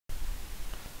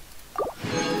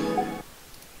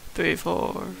3,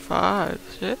 4, 5,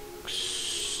 6,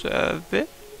 7,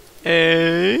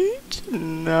 8,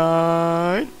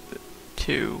 9,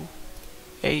 2.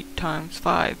 8 times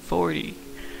 5, 40.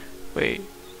 Wait.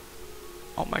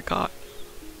 Oh my god.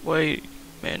 Wait a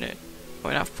minute.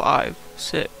 Wait, not 5,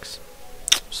 6.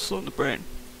 Slow the brain.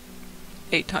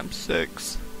 8 times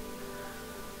 6.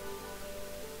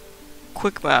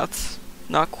 Quick maths.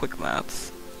 Not quick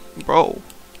maths. Bro.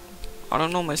 I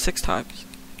don't know my 6 times.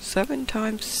 7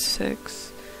 times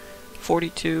 6.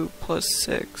 42 plus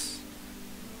 6.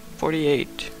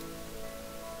 48.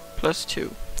 Plus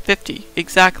 2. 50.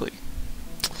 Exactly.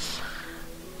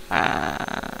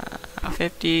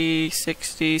 50,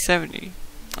 60, 70.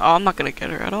 Oh, I'm not gonna get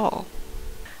her at all.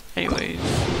 Anyways.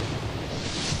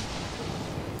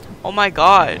 Oh my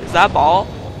god, is that ball?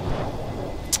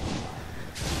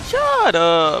 Shut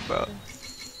up, bro.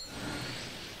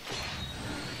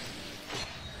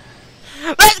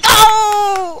 Let's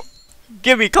go!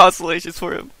 Give me constellations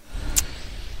for him.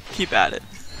 Keep at it.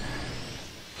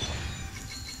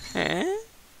 Eh?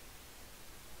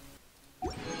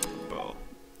 Bro,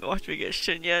 watch me get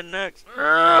Shinyan next.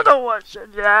 Don't want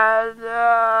Shinyan.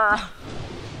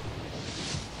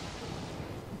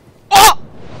 Oh!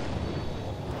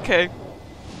 Okay.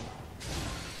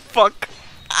 Fuck.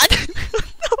 I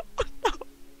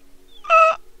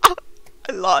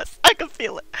lost. I can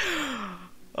feel it.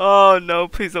 Oh no,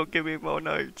 please don't give me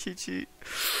Mona or Chi-Chi.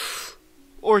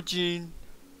 Or Jean.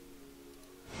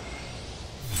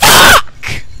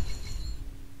 Fuck!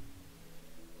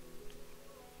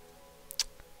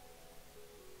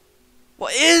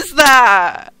 What is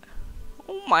that?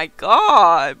 Oh my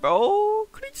god, bro.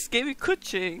 Could he just gave me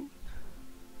Kuching?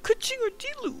 Kuching or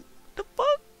Dilu? The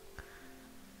fuck?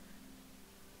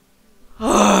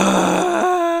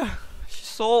 She's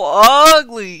so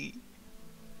ugly.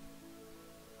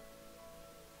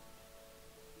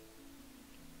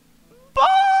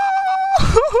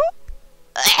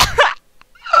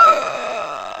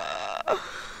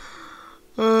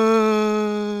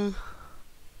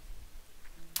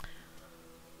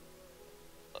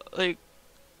 Like,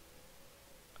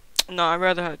 no, I'd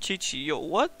rather have Chi-Chi. Yo,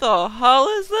 what the hell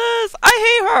is this?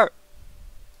 I hate her.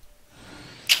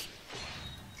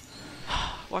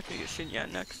 Watch me get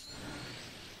Shinyan next.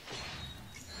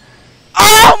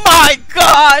 Oh my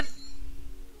god!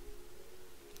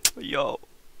 Yo,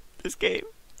 this game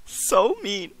so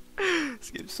mean.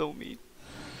 This game's so mean.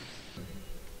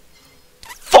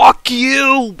 Fuck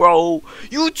you, bro.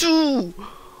 You too.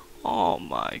 Oh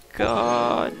my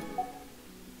god.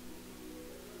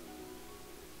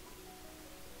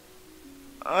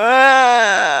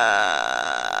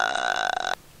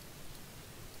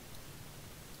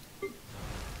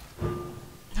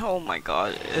 Oh my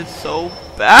god, it's so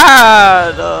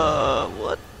bad.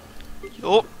 What?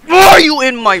 Yo, why are you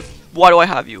in my? Why do I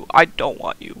have you? I don't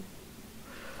want you.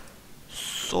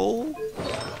 So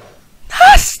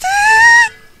nasty.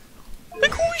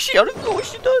 Like, who is she? I don't even know what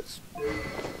she does.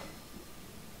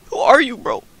 Who are you,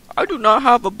 bro? I do not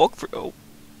have a book for you.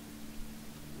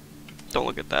 Don't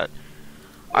look at that.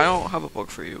 I don't have a book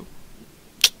for you,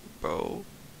 bro.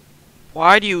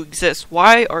 Why do you exist?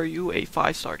 Why are you a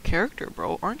 5-star character,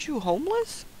 bro? Aren't you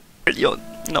homeless? Yo,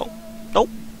 no. Nope.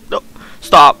 No.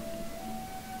 Stop.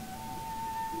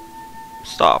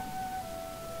 Stop.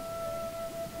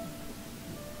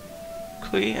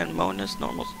 Klee and Mona's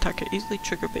normals attack can easily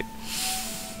trigger babe.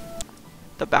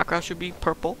 The background should be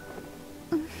purple.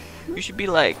 You should be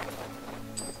like...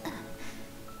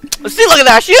 See, look at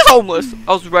that! She is homeless!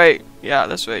 I was right. Yeah,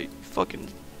 that's right. Fucking...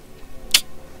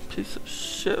 piece of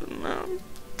shit, man.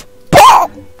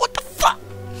 Boom! What the fuck?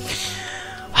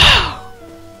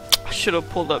 I should have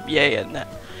pulled up yay and that.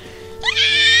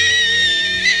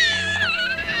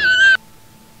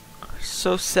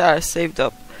 So sad I saved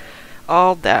up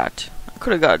all that. I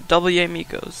could have got double yay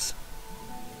Mikos.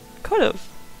 Could have.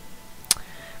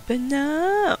 But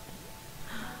no.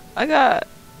 I got...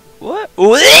 what?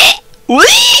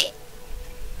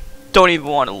 Don't even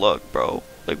want to look, bro.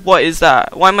 Like, what is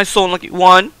that? Why am I so unlucky?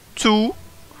 1, 2,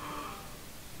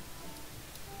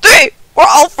 3! We're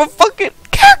all from fucking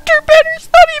character banners,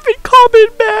 not even common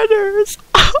banners!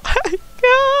 Oh my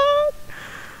god!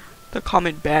 The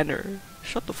common banner.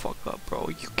 Shut the fuck up, bro.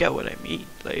 You get what I mean.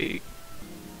 Like,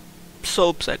 so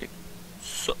upsetting.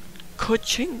 So,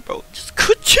 ka-ching, bro. Just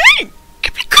ka-ching!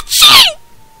 Give me ka-ching!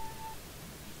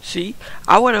 See?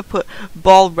 I would have put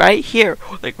ball right here.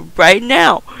 Like, right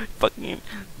now. Fucking...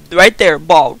 right there,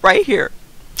 ball, right here.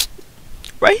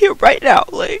 Right here, right now.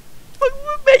 Like,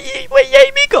 what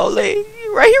yay me go? Like,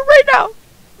 right here, right now.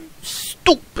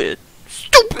 Stupid.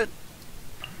 Stupid.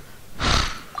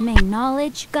 May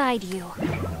knowledge guide you.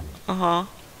 Uh-huh.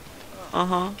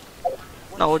 Uh-huh.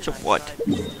 Knowledge of what?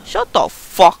 Shut the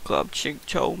fuck up,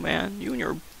 Ching-Cho, man. You and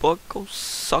your book go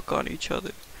suck on each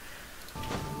other.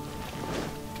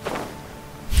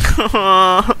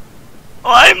 Why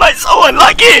am I so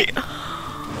unlucky?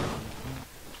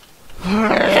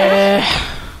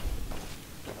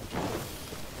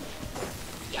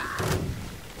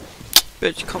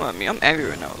 Bitch, come at me. I'm angry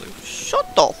right now. Like,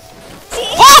 shut the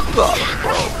fuck up,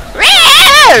 bro.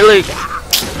 Like,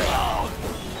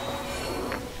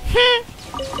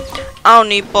 I don't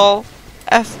need ball.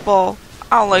 F ball.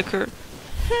 I don't like her.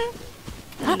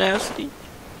 Nasty.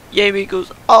 Yami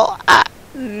goes all I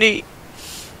need.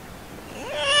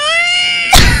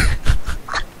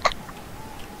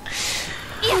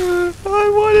 I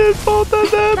wanted both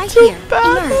of them Right to here,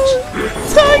 battle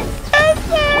together.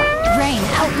 Rain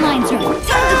outlines your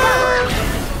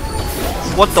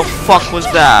What the fuck was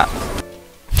that?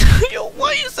 Yo,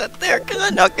 why you sat there? Cause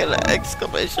I'm not gonna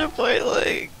exclamation point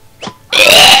like.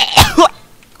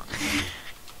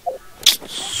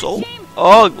 So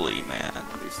ugly, man.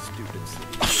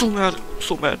 I'm so mad. I'm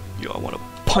so mad. Yo, I wanna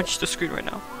punch the screen right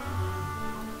now.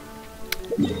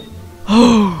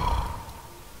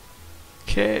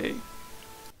 Okay.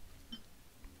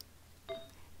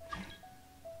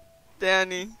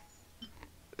 Danny.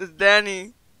 It's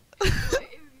Danny.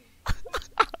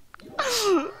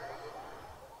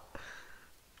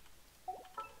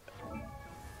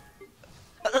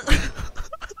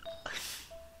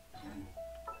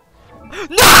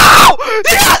 No!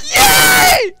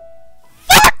 Yay!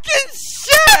 Fucking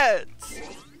shit!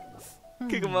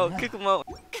 Kick him out, kick him out.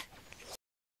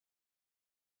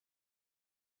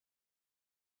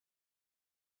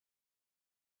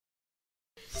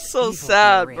 So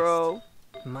sad, bro.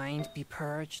 Mind be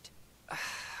purged.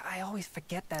 I always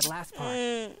forget that last part.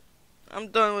 I'm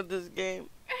done with this game.